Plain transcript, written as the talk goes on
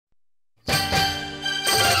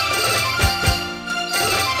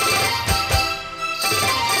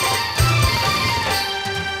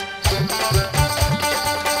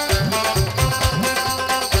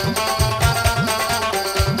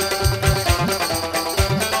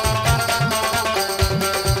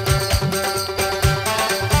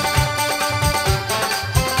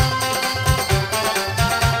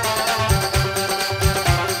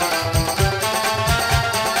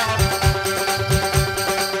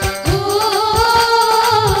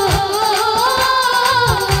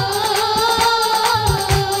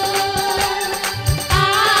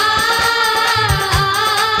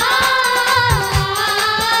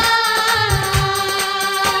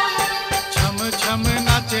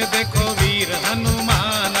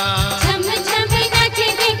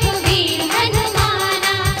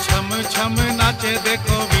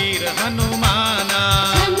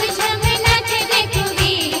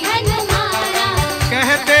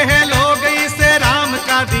हैं लोग इसे राम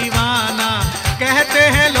का दीवाना, कहते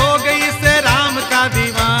हैं लोग इसे राम का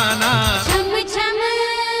दीवाना। छम छम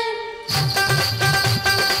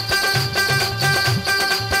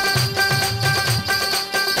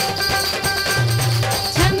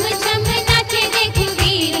छम छम नाचे देखो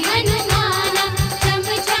वीर हनुमाना, छम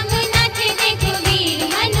छम नाचे देखो वीर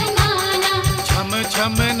हनुमाना। छम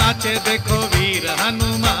छम नाचे देखो वीर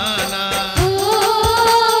हनुमाना।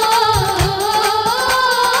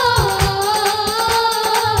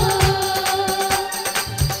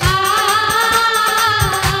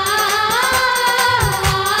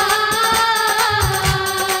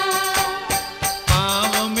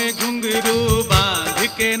 पाँव में घुंघरू बांध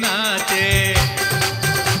के नाचे,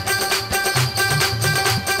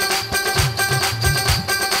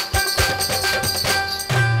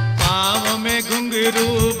 पाँव में घुंघरू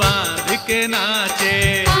बांध के नाचे,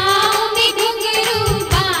 पाँव में घुंघरू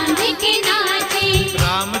बांध के नाचे।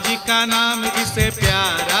 राम जी का नाम इसे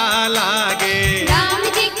प्यारा लागे, राम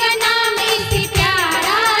जी का नाम इसे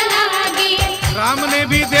प्यारा लागे। राम ने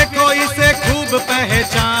भी देखो इसे खूब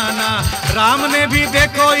पहचाना, राम ने भी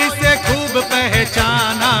देखो इसे खूब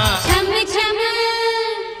पहचाना। छम छम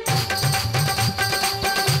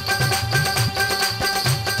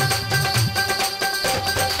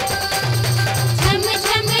छम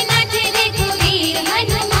छम नाचे देखो वीर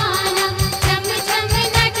हनुमाना, छम छम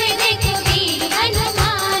नाचे देखो वीर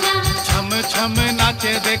हनुमाना। छम छम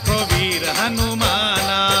नाचे देखो वीर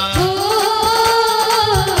हनुमाना।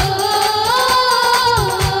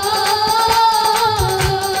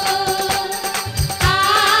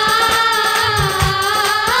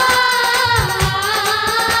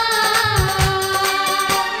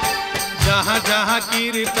 जहाँ जहाँ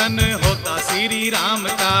कीर्तन होता श्री राम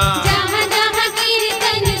का, जहाँ जहाँ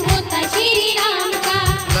कीर्तन होता श्री राम का।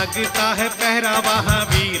 लगता है पहरा वहाँ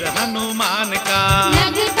वीर हनुमान का।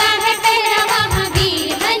 लगता है पहरा वहाँ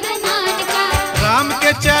वीर हनुमान का। राम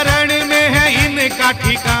के चरण में है इनका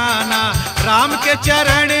ठिकाना, राम के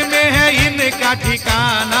चरण में है इनका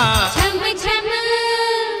ठिकाना। छम छम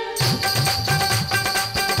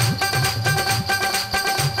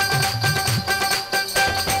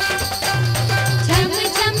छम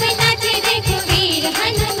छम नाचे देखो वीर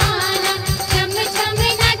हनुमाना, छम छम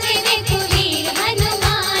नाचे देखो वीर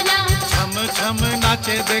हनुमाना। छम छम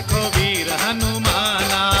नाचे देखो वीर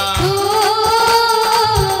हनुमाना।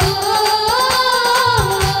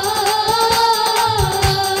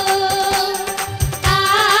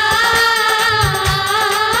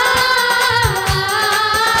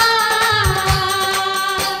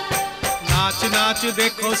 नाच नाच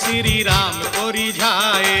देखो श्री राम को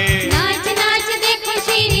रिझाए, नाच नाच देखो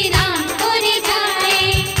श्री राम को रिझाए।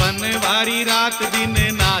 बनवारी रात दिन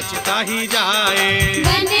नाचता ही जाए,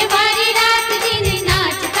 बनवारी रात दिन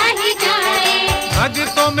नाचता ही जाए।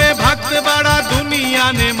 भक्तों में भक्त बड़ा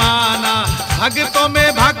दुनिया ने माना, भक्तों में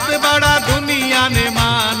भक्त बड़ा दुनिया ने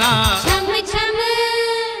माना।